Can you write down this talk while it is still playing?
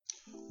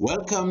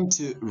Welcome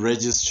to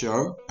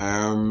Register.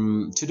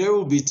 Today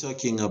we'll be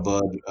talking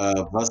about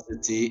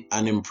varsity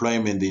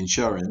unemployment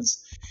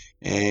insurance,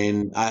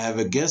 and I have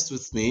a guest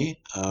with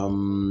me, a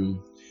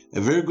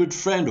very good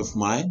friend of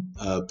mine,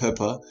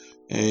 Pepper,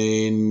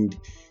 and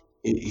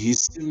he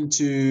seemed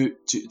to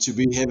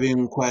be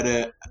having quite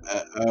a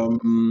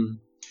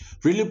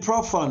really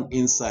profound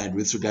insight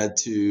with regard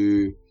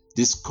to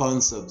this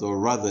concept, or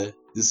rather,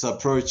 this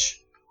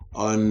approach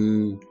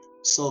on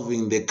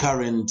solving the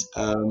current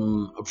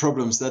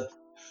problems that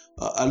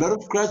a lot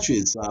of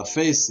graduates are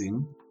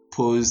facing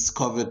post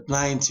COVID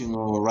 19,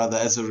 or rather,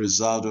 as a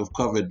result of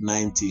COVID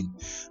 19.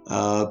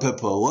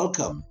 Pepper,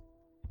 welcome.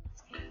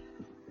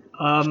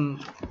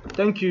 Um,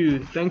 thank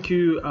you,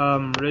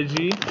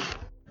 Reggie,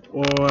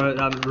 or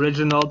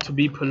Reginald to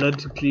be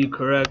politically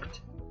correct.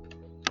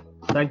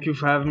 Thank you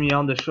for having me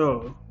on the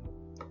show.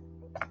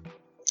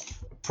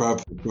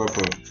 Proper.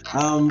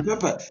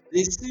 Pepper,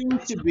 there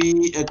seems to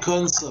be a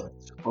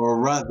concept, or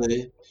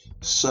rather,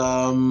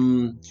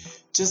 some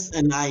just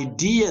an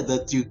idea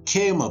that you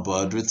came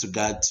about with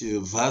regard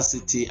to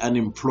varsity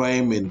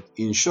unemployment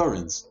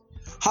insurance.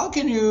 How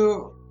can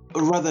you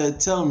rather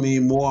tell me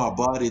more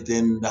about it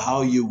and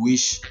how you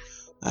wish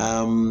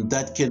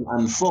that can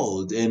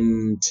unfold?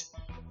 And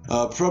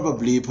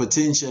probably,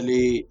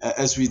 potentially,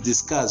 as we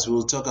discuss,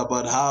 we'll talk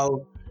about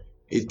how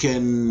it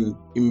can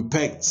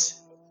impact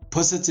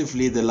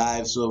positively the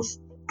lives of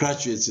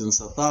graduates in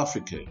South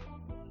Africa.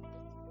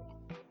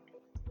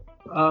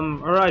 All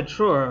right,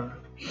 sure.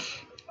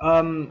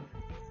 Um,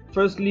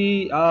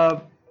 Firstly,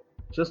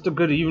 just a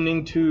good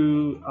evening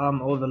to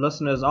all the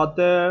listeners out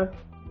there,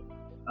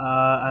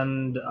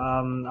 and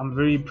I'm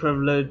very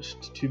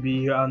privileged to be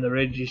here on the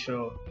Reggie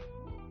Show.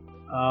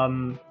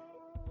 Um,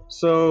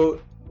 so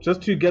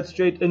just to get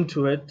straight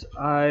into it,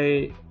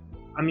 I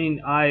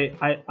mean, I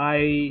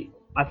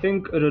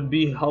think it would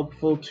be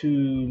helpful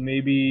to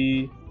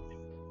maybe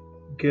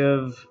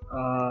give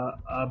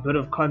a bit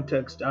of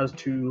context as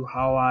to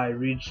how I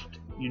reached,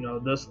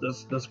 this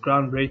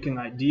groundbreaking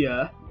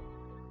idea.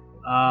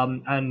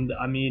 And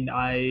I mean,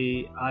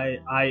 I'm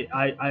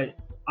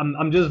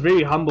just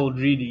very humbled,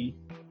 really,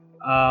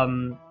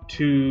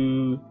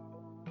 to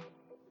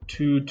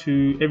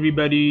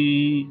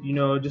everybody,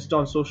 just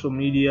on social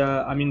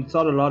media. I mean, it's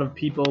not a lot of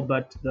people,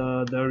 but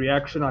the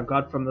reaction I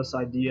got from this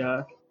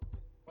idea,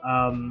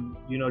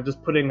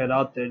 just putting it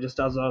out there, just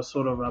as a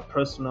sort of a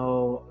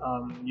personal,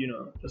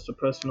 just a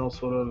personal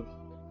sort of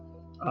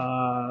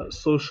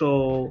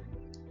social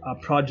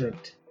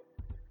project.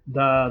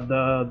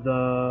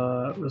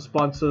 The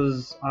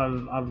responses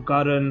I've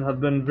gotten have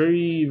been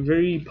very,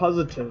 very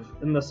positive,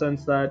 in the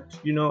sense that,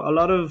 a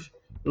lot of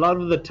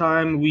the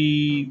time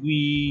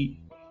we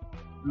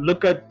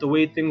look at the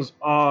way things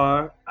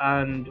are,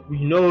 and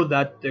we know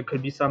that there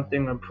could be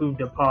something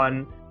improved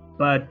upon,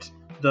 but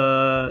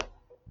the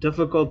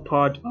difficult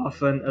part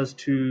often is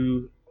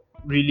to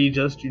really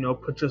just,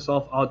 put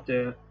yourself out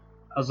there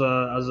as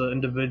an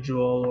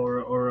individual,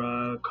 or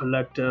a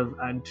collective,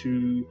 and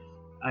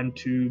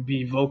to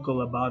be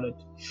vocal about it.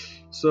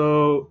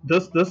 So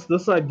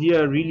this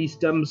idea really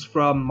stems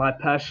from my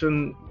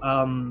passion,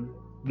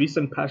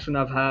 recent passion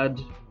I've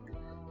had,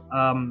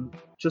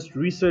 just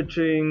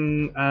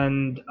researching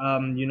and,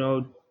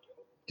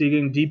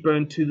 digging deeper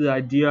into the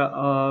idea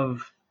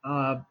of,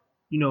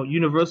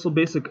 universal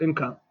basic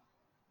income,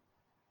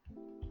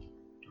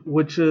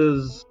 which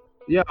is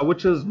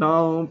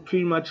now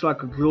pretty much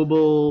like a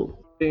global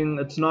thing.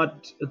 It's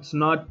not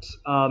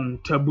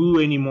taboo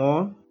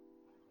anymore.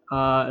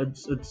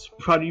 It's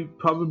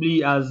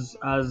probably as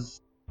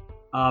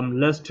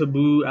less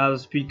taboo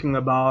as speaking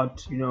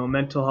about,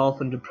 mental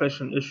health and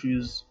depression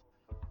issues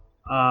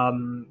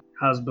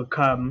has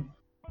become,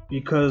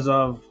 because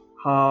of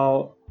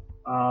how,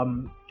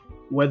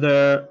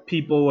 whether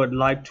people would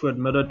like to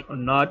admit it or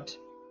not,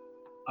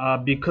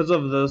 because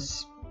of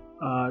this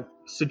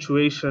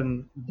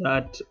situation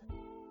that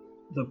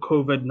the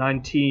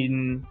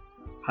COVID-19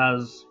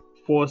 has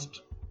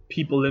forced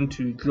people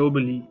into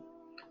globally,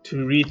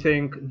 to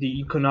rethink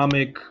the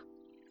economic,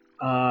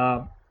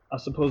 I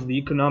suppose, the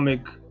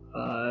economic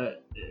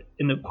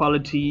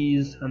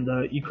inequalities and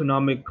the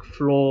economic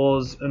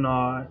flaws in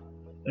our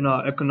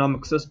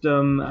economic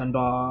system, and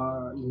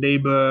our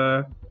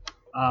labor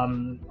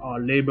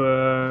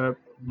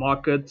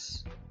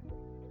markets,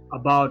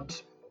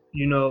 about,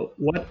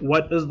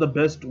 what is the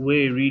best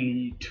way,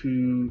 really,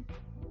 to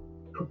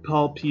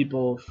propel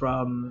people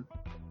from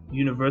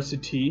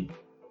university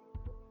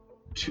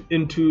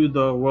into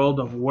the world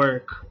of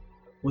work,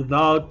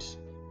 without,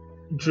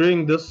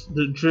 during this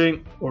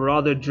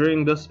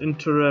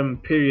interim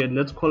period.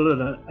 Let's call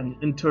it an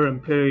interim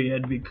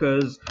period,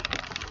 because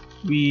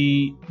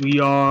we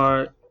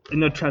are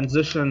in a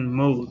transition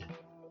mode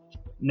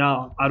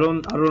now. I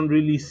don't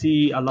really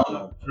see a lot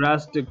of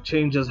drastic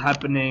changes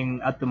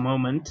happening at the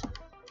moment,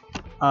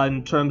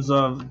 in terms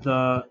of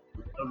the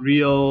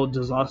real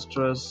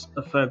disastrous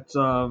effects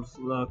of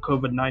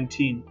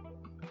COVID-19,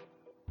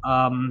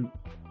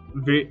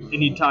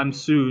 anytime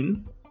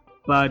soon.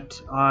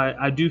 but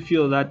I do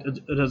feel that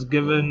it has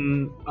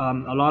given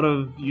a lot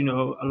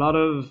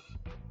of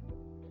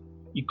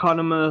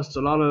economists,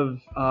 a lot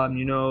of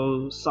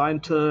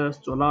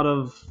scientists, a lot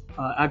of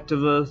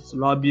activists,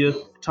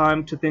 lobbyists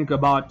time to think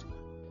about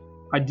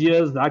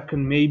ideas that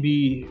can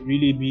maybe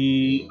really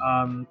be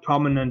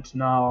prominent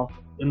now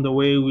in the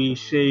way we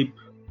shape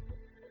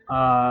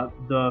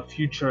the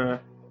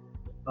future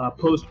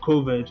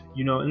post-COVID,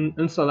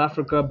 in South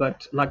Africa.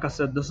 But like I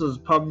said, this is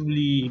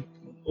probably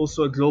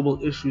also a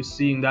global issue,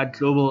 seeing that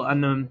global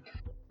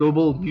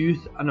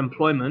youth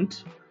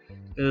unemployment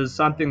is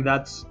something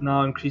that's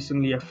now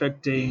increasingly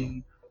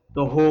affecting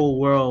the whole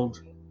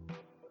world,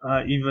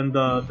 even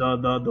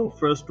the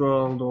first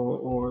world,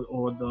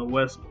 or the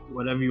West,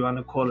 whatever you want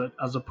to call it,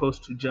 as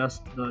opposed to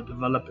just the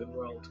developing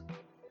world.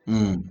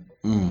 Mm,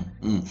 mm,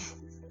 mm.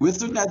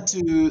 With regard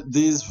to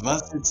this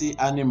varsity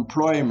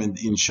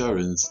unemployment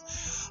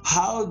insurance,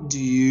 how do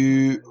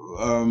you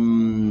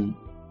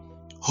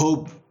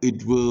hope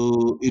it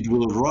will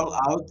roll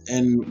out,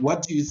 and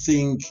what do you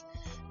think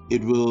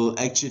it will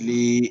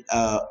actually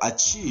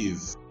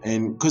achieve?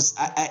 And because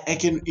I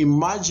can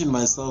imagine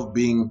myself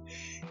being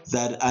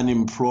that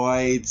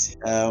unemployed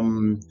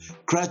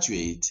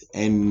graduate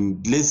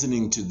and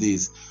listening to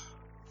this,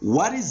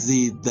 what is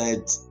it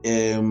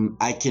that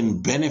I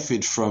can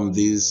benefit from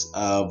this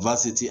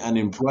varsity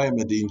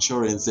unemployment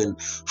insurance, and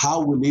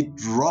how will it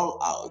roll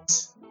out?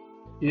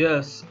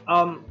 Yes.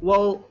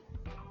 Well,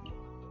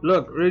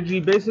 look,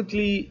 Reggie.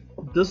 Basically,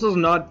 this is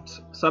not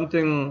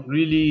something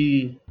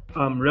really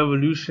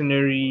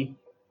revolutionary.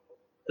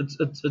 It's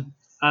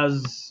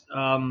as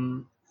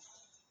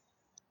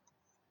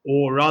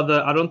or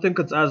rather, I don't think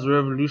it's as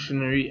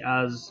revolutionary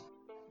as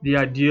the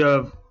idea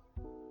of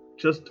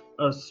just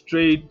a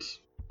straight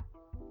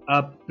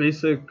up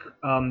basic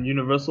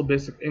universal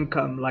basic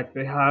income like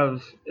they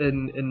have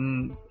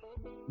in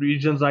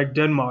regions like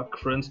Denmark,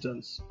 for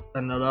instance,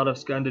 and a lot of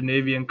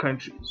Scandinavian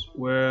countries,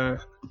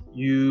 where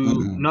you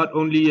Mm, not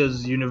only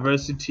is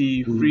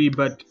university mm, free,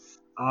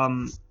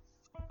 um,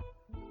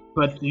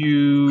 but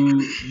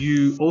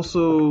you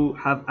also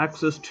have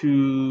access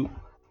to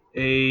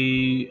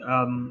a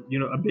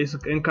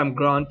basic income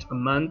grant a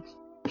month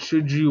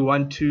should you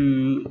want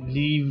to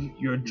leave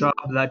your job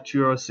that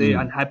you're, say,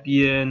 mm,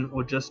 unhappy in,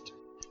 or just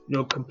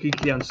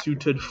completely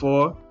unsuited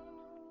for,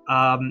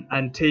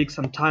 and take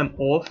some time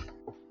off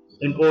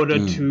in order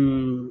mm,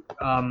 to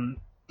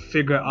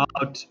figure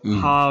out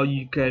mm, how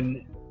you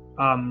can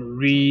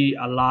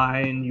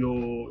realign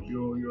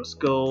your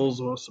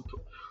skills,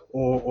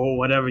 or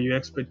whatever your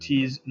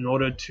expertise, in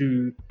order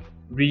to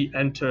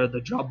re-enter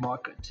the job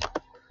market.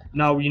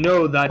 Now we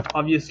know that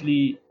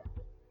obviously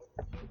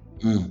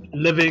mm,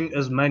 living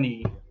is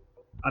money.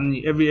 I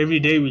mean, every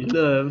day we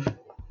live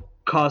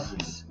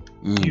costs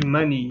you mm,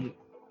 money,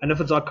 and if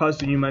it's not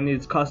costing you money,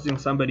 it's costing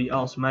somebody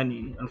else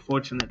money.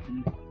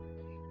 Unfortunately,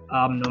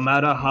 no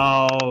matter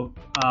how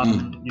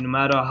mm, no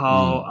matter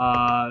how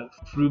mm,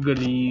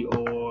 frugally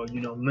or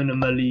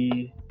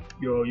minimally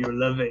you're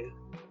living.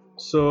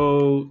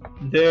 So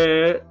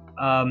there,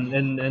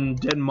 in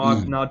Denmark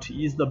mm, now, to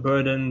ease the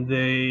burden,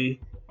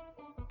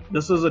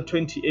 this is a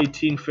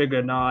 2018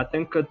 figure. Now I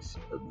think it's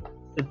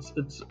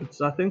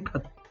I think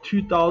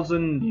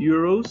 2,000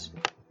 euros,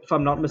 if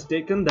I'm not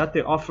mistaken, that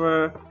they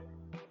offer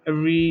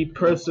every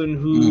person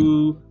mm,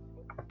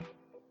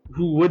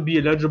 who would be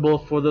eligible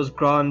for this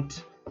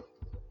grant,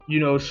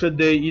 should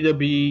they either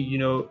be,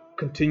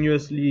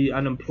 continuously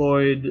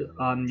unemployed,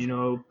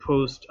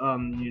 post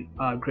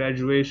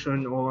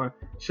graduation, or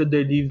should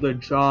they leave their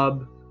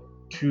job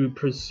to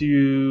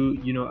pursue,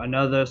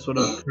 another sort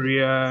of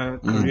career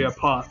mm,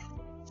 path.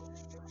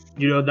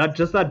 That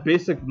just that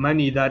basic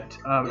money that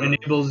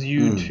enables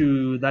you mm,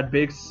 to that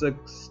basic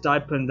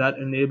stipend that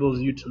enables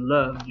you to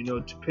live,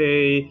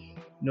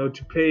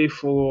 to pay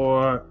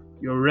for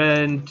your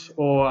rent,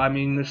 or I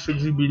mean,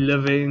 should you be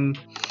living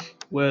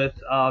with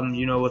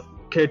with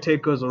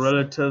caretakers or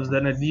relatives,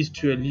 then at least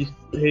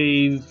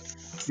pave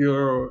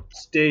your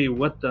stay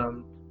with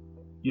them.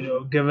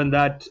 Given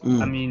that, I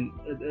mm, mean,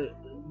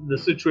 the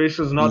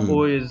situation is not mm,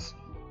 always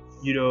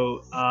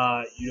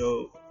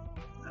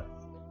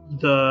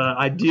the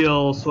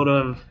ideal sort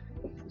of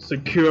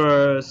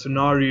secure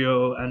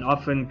scenario, and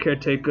often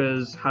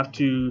caretakers have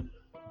to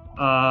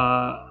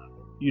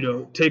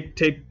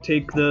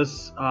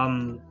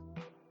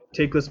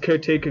take this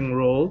caretaking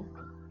role,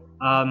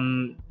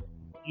 um,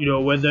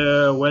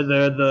 whether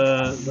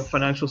the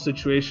financial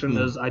situation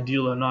mm, is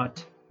ideal or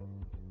not.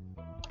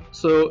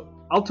 So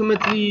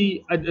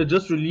ultimately, it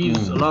just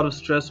relieves a mm, lot of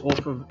stress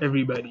off of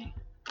everybody,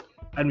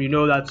 and we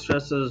know that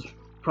stress is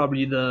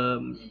probably the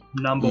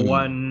number mm,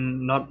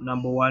 one, not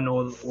number one,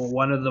 or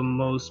one of the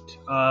most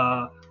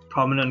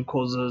prominent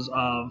causes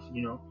of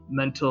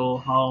mental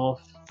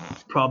health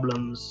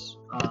problems,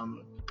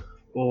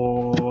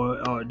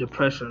 or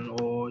depression,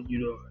 or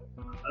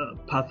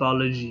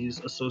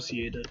pathologies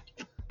associated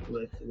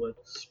with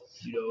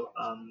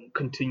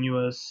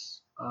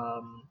continuous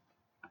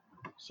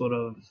sort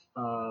of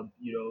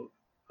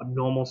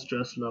abnormal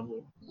stress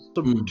level.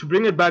 So Mm, to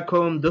bring it back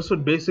home, this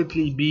would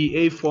basically be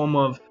a form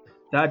of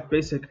that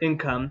basic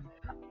income,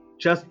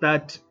 just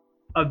that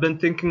I've been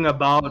thinking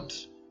about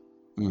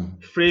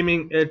mm,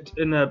 framing it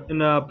in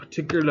a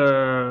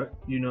particular,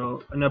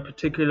 in a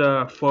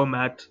particular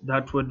format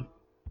that would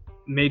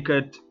make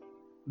it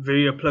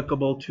very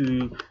applicable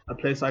to a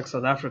place like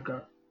South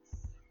Africa,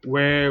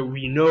 where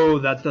we know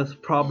that this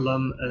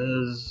problem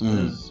mm, has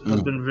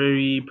mm, been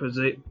very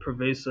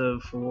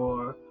pervasive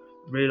for a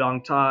very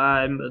long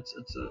time.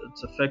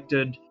 It's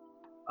affected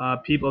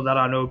people that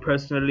I know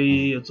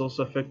personally. It's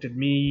also affected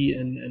me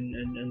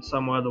in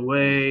some other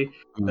way.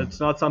 mm, It's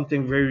not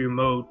something very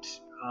remote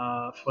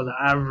for the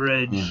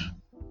average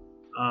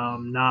mm,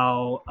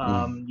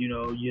 mm,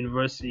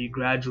 university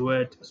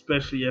graduate,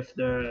 especially if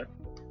they're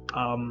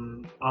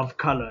of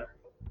color.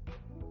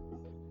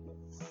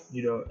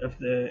 If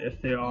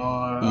they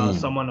are mm,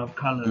 someone of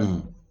color.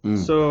 mm, mm,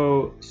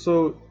 So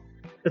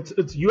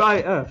it's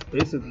UIF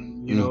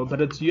basically, mm,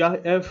 but it's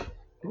UIF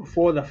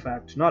before the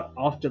fact, not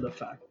after the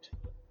fact.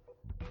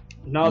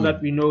 Now that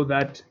mm, we know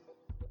that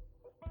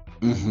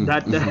mhm,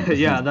 that mhm,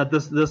 yeah, mhm, that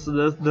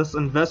this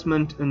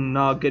investment in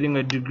getting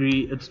a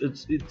degree,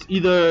 it's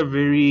either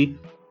very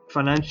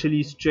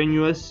financially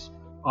strenuous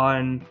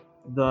on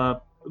the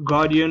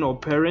guardian or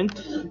parent,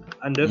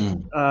 and if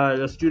mm,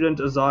 the student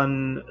is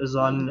on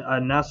a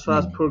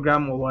NASFAS mm,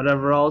 program or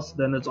whatever else,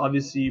 then it's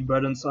obviously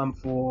burdensome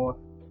for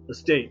the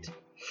state.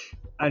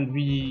 And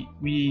we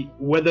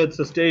whether it's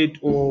a state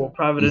or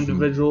private mhm.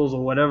 individuals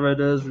or whatever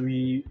it is,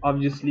 we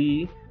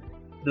obviously,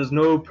 there's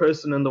no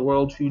person in the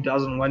world who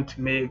doesn't want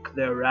to make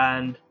their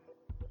rand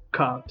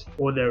count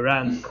or their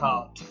rands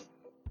count.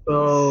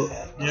 So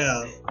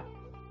yeah.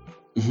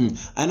 Mhm.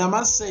 And I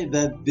must say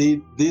that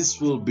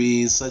this will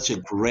be such a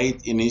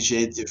great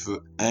initiative,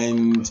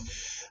 and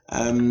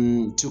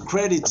to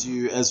credit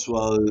you as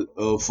well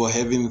for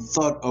having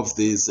thought of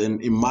this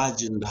and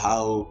imagined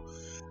how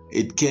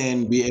it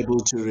can be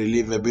able to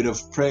relieve a bit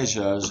of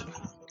pressure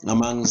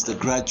amongst the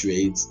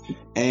graduates.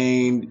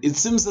 And it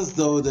seems as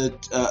though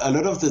that a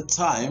lot of the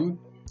time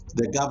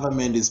the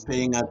government is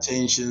paying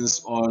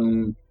attentions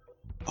on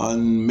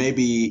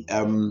maybe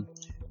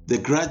the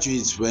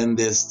graduates when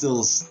they're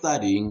still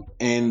studying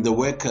and the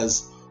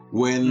workers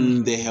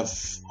when they have,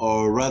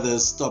 or rather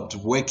stopped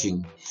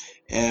working,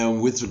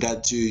 with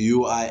regard to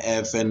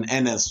UIF and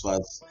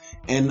NSFAS.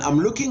 And I'm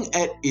looking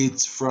at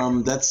it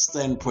from that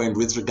standpoint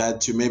with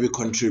regard to maybe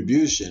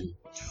contribution.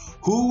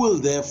 Who will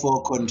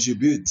therefore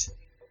contribute?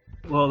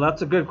 Well,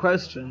 that's a good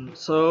question.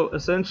 So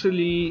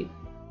essentially,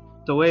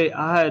 the way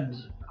I had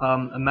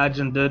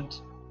imagined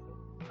it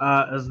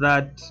is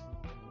that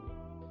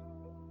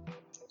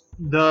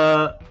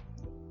the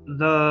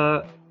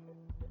the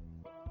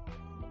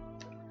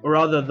or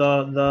rather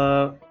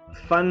the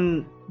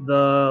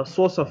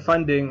source of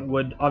funding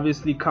would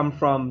obviously come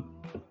from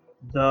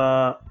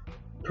the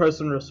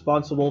person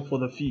responsible for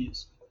the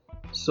fees.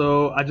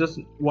 So I just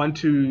want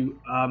to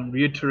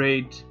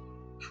reiterate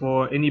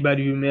for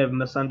anybody who may have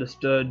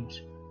misunderstood,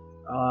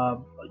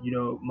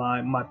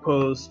 my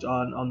post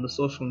on the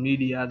social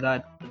media,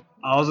 that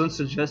I wasn't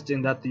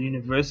suggesting that the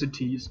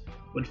universities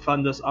would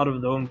fund this out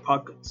of their own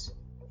pockets.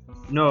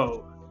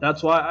 No,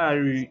 that's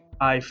why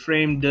I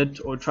framed it,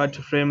 or tried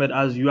to frame it,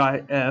 as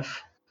UIF,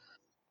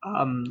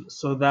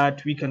 so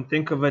that we can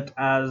think of it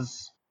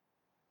as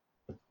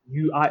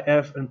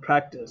UIF in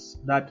practice,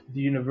 that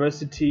the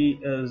university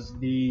is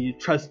the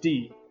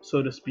trustee,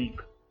 so to speak,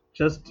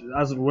 just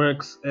as it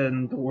works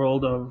in the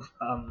world of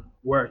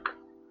work.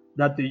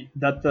 That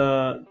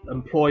the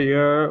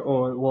employer,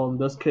 or well, in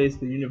this case,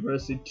 the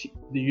university,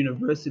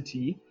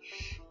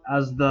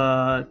 as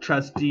the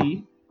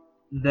trustee,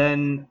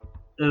 then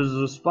is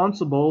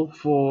responsible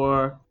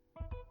for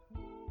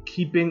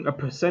keeping a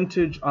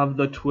percentage of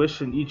the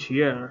tuition each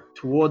year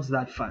towards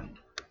that fund.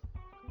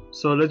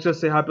 So let's just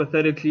say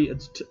hypothetically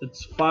it's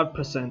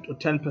 5% or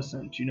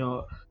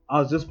 10%. I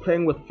was just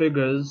playing with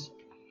figures,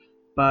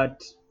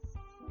 but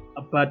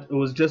it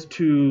was just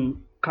to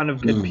kind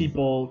of get Mm,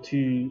 people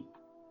to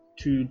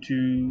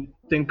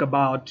think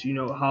about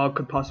how it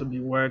could possibly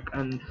work,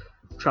 and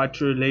try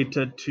to relate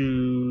it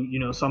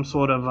to some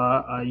sort of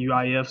a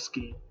UIF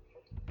scheme.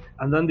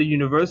 And then the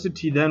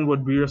university then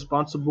would be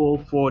responsible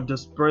for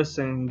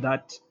dispersing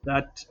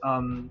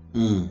mm,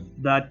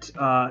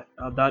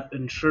 that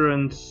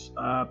insurance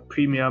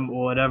premium,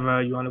 or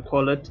whatever you want to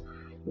call it,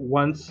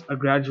 once a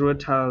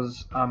graduate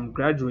has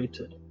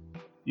graduated.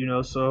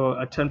 So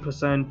a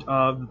 10%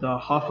 of the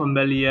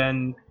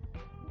 500,000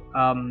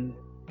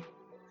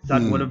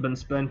 that would have mm, been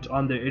spent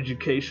on their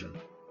education,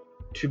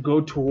 to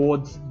go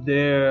towards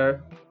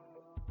their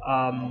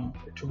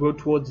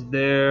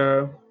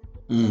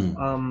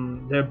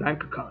mm, their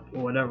bank account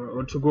or whatever,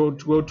 or to go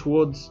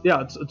towards,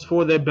 yeah, it's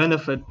for their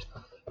benefit,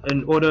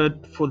 in order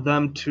for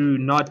them to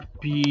not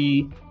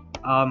be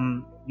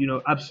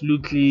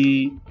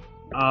absolutely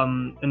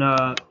in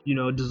a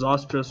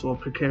disastrous or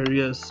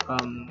precarious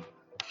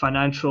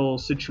financial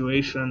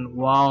situation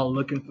while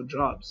looking for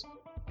jobs.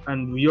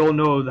 and we all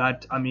know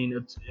that. I mean,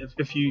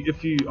 if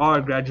you are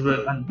a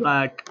graduate and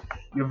black,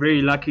 you're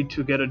very lucky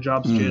to get a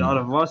job straight out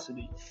of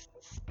varsity.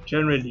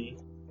 Generally,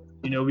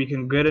 we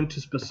can get into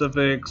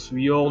specifics.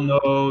 We all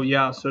know,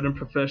 yeah, certain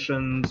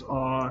professions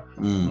are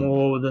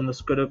more within the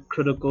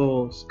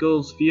critical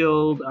skills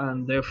field,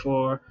 and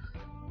therefore,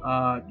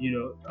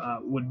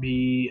 would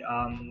be,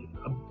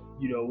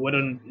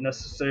 wouldn't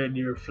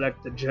necessarily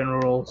reflect the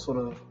general sort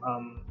of,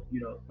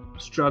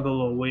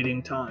 struggle or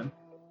waiting time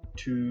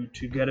to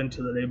get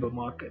into the labor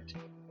market.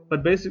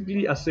 But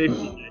basically, a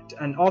safety net.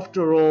 And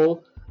after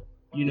all,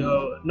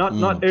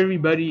 not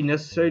everybody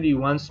necessarily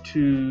wants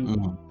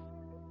to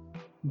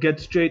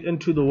get straight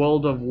into the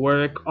world of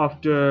work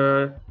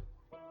after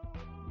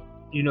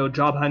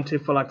job hunting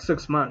for like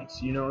 6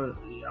 months.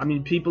 I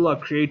mean, people are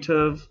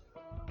creative,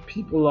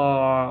 people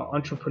are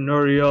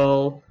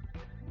entrepreneurial,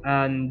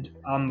 and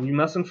we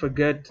mustn't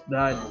forget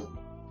that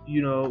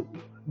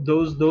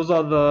those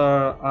are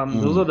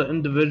the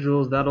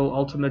individuals that'll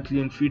ultimately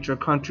in future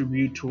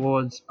contribute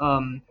towards a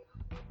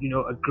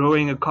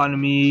growing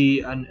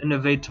economy, an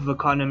innovative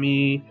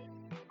economy,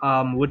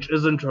 which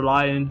isn't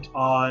reliant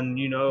on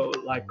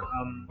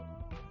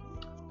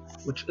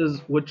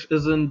which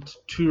isn't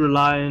too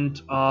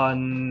reliant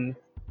on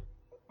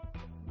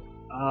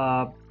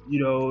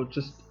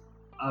just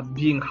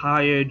being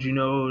hired,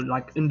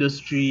 like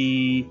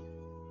industry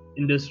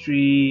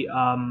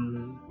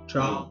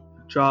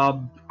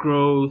job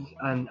growth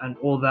and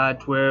all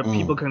that, where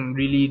people can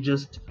really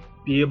just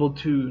be able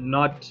to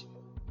not,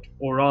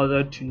 or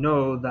rather to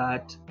know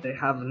that they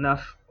have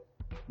enough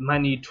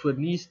money to at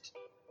least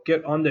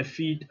get on their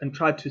feet and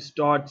try to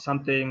start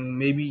something,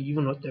 maybe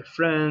even with their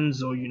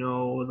friends or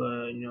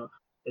the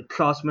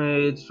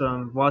classmates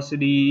from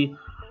varsity,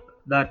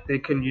 that they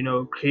can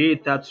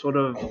create that sort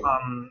of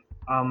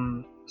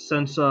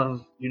sense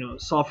of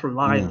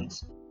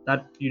self-reliance,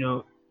 that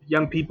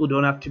young people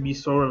don't have to be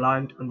so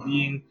reliant on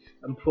being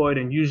employed,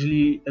 and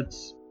usually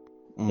it's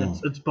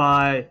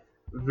by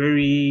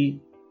very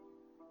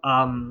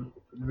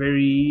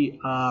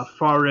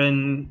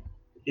foreign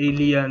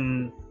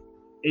alien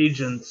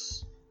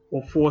agents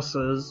or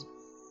forces,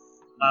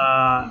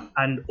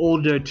 and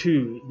older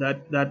too,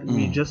 that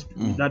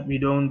we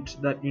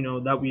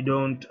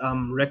don't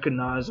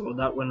recognize, or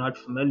that we're not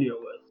familiar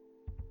with.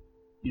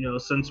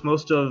 Since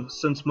most of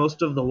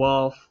the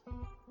wealth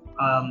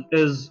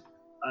is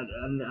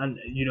and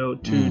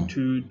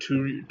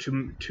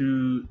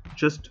to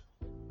just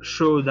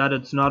show that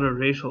it's not a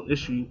racial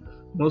issue,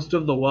 most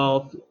of the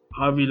wealth,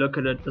 how we look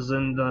at it, is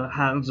in the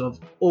hands of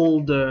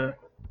older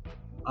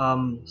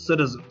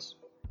citizens,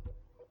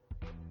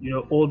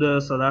 older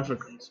South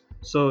Africans.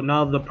 So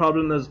now the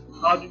problem is,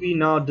 how do we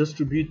now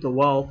distribute the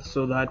wealth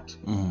so that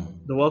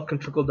the wealth can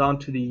trickle down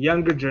to the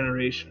younger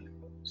generation,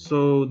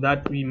 so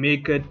that we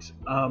make it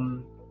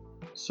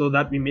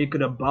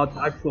about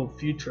the actual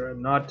future,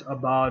 not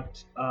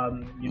about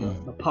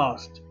the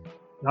past,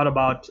 not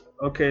about,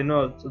 okay,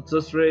 no, it's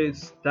this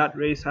race, that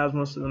race has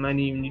most of the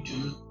money, we need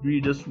to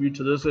redistribute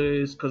to this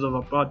race because of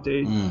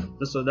apartheid,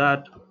 this or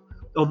that.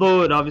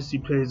 Although it obviously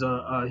plays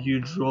a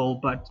huge role,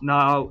 but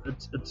now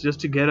it's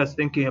just to get us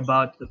thinking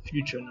about the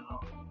future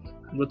now.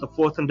 And with the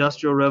fourth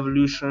industrial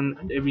revolution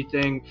and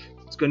everything,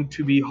 it's going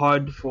to be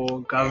hard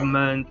for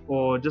government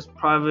or just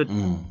private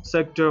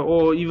sector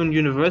or even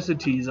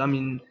universities, I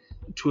mean,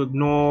 to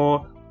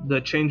ignore the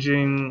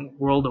changing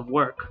world of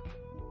work.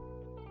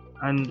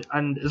 And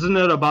isn't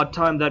it about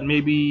time that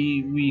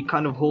maybe we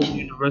kind of hold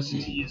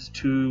universities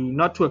to,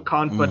 not to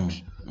account, but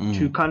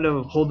to kind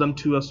of hold them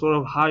to a sort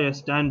of higher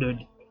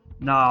standard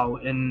now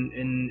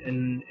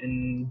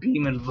in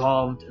being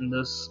involved in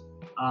this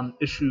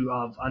issue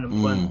of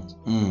unemployment.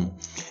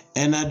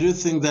 And I do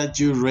think that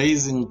you're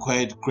raising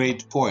quite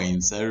great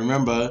points. I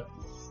remember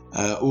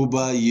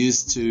Uber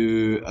used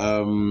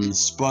to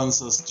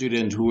sponsor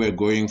students who were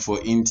going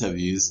for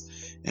interviews,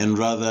 and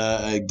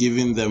rather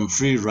giving them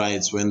free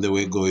rides when they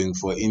were going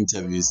for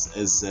interviews,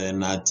 as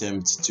an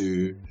attempt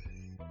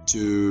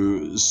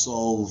to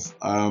solve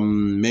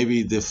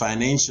maybe the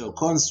financial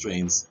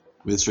constraints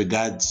with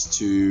regards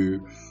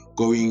to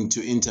going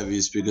to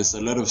interviews, because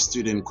a lot of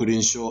students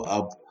couldn't show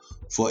up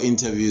for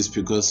interviews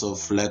because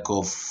of lack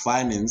of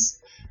finance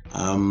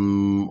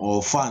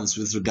or funds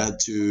with regard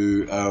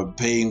to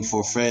paying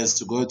for fares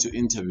to go to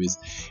interviews.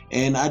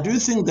 And I do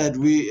think that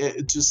we,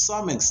 to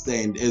some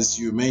extent, as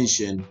you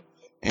mentioned,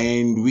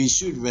 and we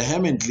should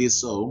vehemently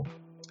so,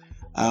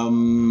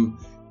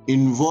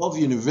 involve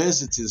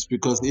universities,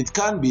 because it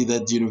can't be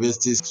that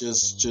universities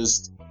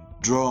just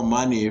draw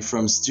money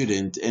from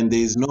students and there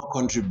is no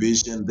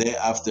contribution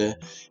thereafter,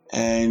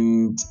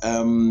 and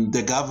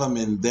the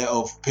government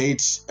thereof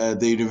paid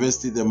the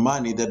university the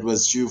money that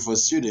was due for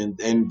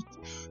students, and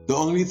the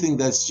only thing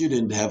that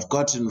students have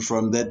gotten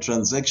from that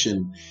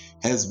transaction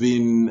has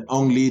been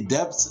only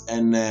debt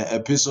and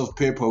a piece of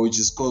paper which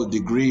is called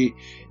degree,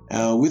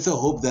 with the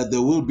hope that they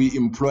will be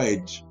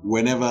employed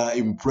whenever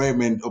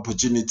employment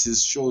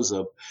opportunities shows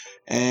up.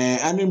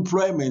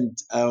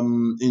 Unemployment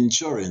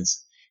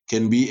insurance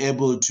can be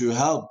able to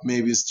help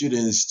maybe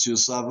students to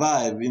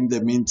survive in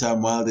the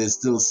meantime while they're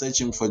still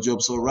searching for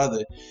jobs, or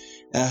rather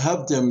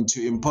help them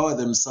to empower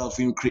themselves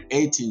in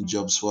creating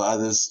jobs for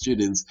other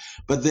students.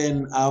 But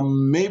then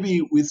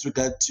maybe with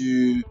regard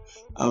to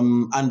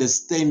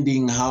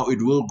understanding how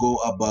it will go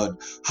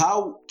about,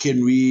 how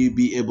can we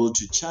be able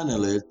to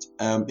channel it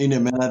in a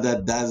manner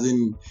that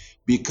doesn't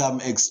become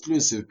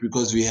exclusive?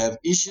 Because we have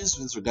issues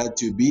with regard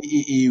to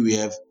BEE, we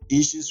have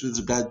issues with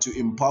regard to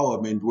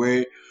empowerment,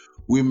 where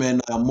women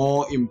are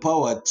more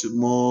empowered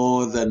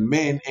more than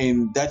men,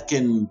 and that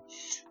can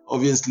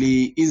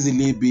obviously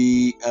easily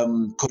be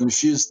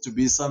confused to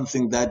be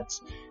something that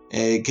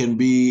can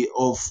be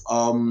of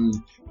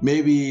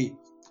maybe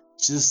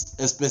just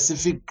a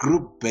specific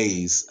group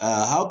base.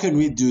 How can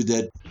we do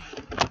that?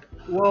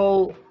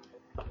 Well,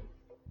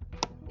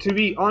 to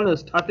be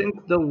honest, I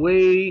think the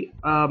way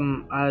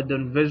I'd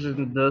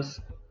envisioned this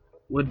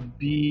would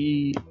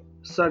be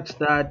such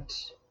that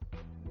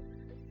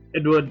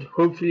it would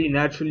hopefully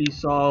naturally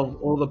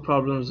solve all the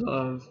problems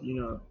of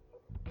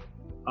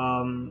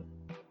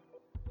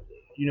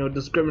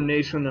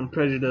discrimination and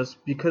prejudice,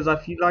 because I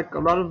feel like a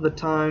lot of the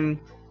time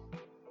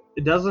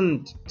it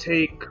doesn't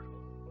take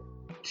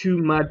too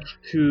much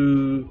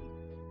to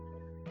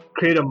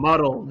create a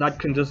model that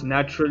can just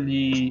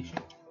naturally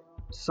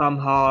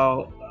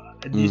somehow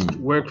at least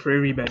work for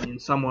everybody in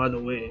some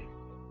other way,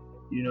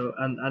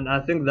 and I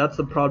think that's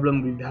the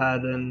problem we've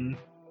had in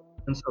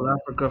South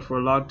Africa for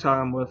a long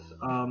time with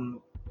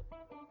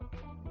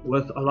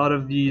a lot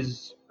of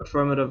these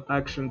affirmative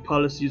action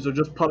policies, or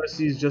just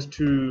policies just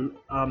to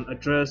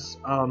address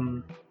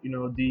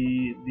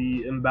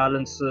the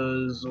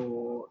imbalances,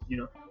 or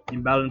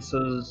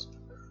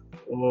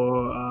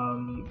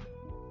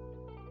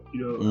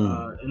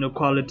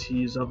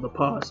inequalities of the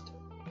past,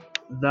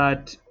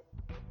 that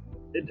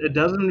it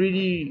doesn't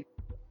really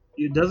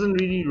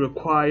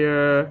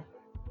require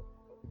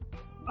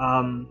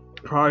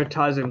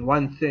prioritizing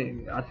one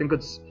thing. I think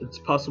it's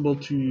possible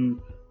to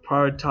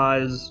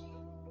prioritize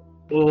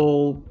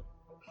all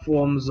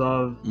forms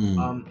of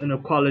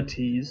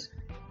inequalities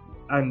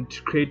and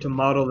to create a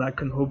model that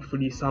can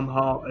hopefully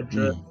somehow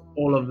address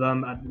all of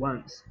them at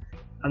once.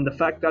 And the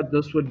fact that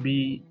this would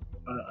be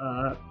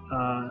a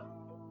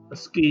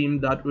scheme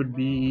that would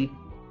be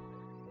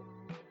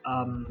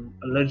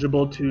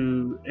eligible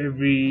to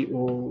every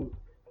or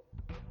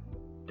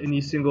any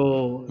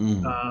single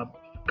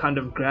kind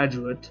of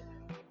graduate,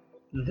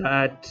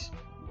 that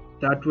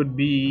would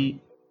be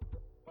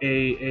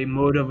a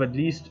mode of at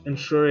least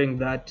ensuring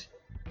that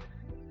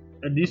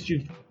at least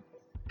you've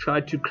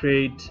tried to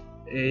create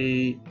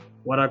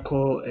what I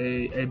call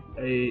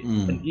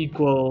an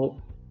equal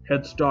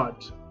head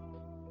start.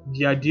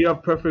 The idea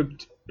of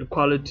perfect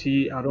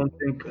equality, I don't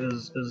think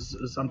is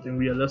something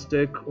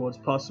realistic, or it's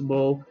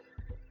possible,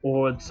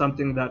 or it's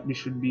something that we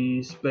should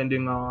be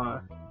spending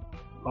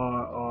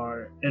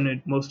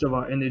most of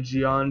our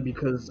energy on,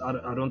 because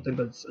I don't think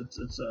it's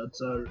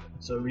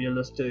a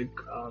realistic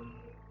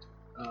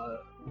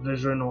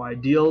vision or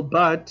ideal.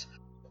 But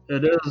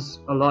it is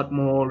a lot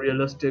more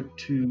realistic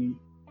to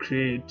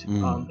create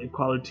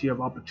equality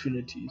of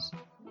opportunities,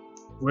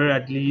 where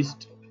at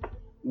least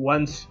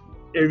once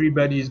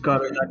everybody's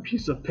got that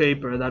piece of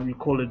paper that we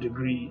call a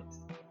degree,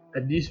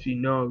 at least we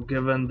know,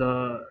 given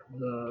the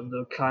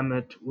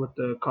climate with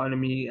the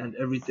economy and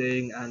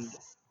everything, and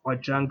our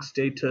junk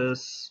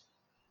status,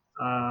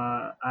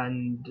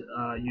 and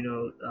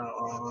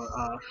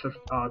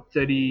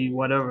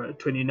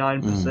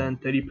 29%,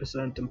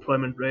 30%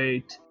 employment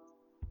rate,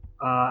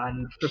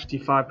 and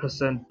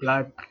 55%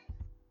 black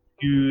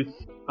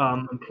youth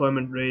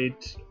employment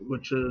rate,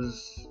 which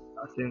is,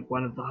 I think,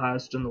 one of the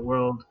highest in the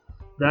world,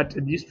 that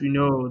at least we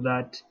know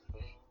that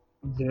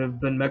there have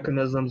been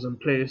mechanisms in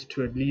place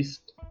to at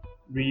least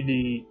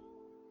really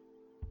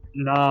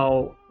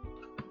now,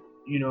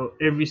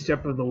 every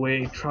step of the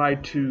way try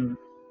to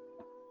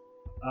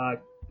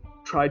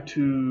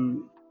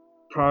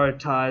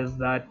prioritize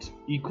that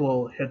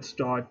equal head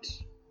start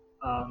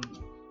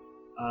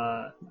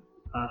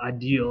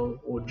ideal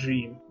or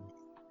dream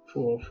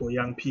for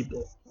young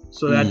people,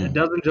 so that it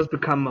doesn't just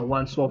become a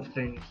one-off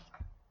thing.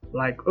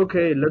 Like,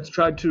 okay, let's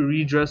try to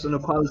redress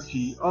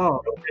inequality.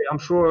 Oh, okay, I'm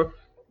sure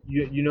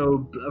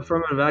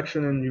affirmative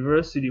action in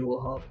university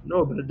will help.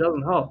 No, but it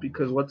doesn't help,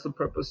 because what's the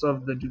purpose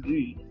of the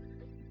degree?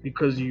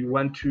 Because you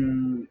want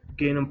to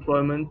gain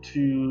employment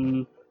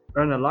to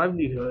earn a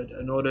livelihood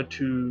in order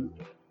to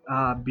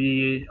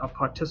be a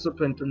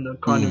participant in the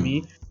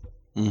economy.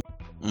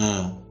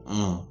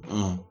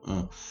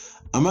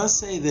 I must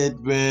say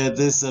that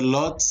there's a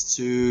lot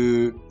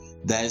to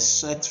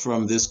dissect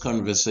from this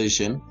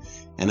conversation,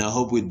 and I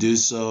hope we do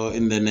so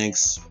in the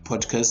next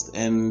podcast.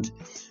 And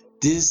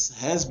this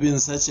has been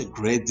such a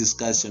great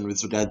discussion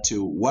with regard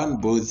to, one,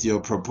 both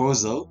your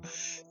proposal,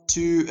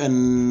 two,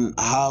 and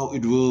how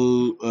it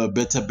will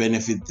better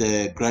benefit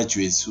the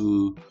graduates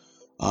who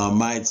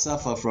might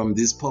suffer from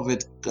this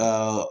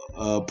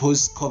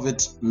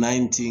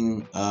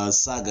post-COVID-19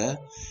 saga,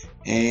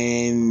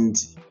 and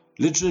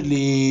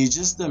literally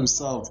just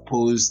themselves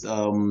post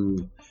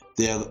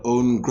their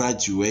own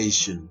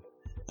graduation.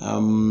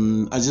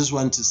 I just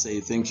want to say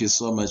thank you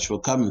so much for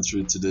coming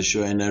through to the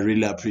show, and I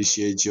really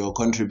appreciate your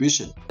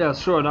contribution. Yeah,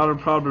 sure, not a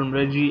problem,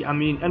 Reggie. I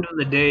mean, end of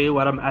the day,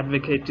 what I'm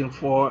advocating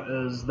for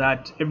is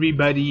that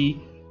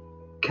everybody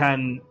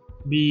can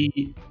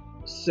be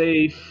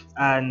safe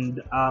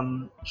and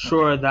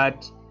sure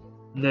that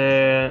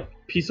the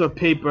piece of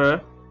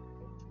paper,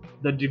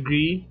 the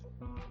degree,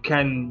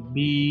 can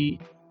be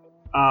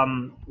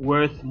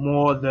worth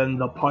more than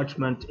the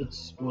parchment it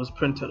was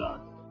printed on.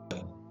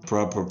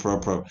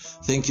 Proper.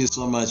 Thank you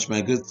so much,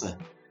 my good sir.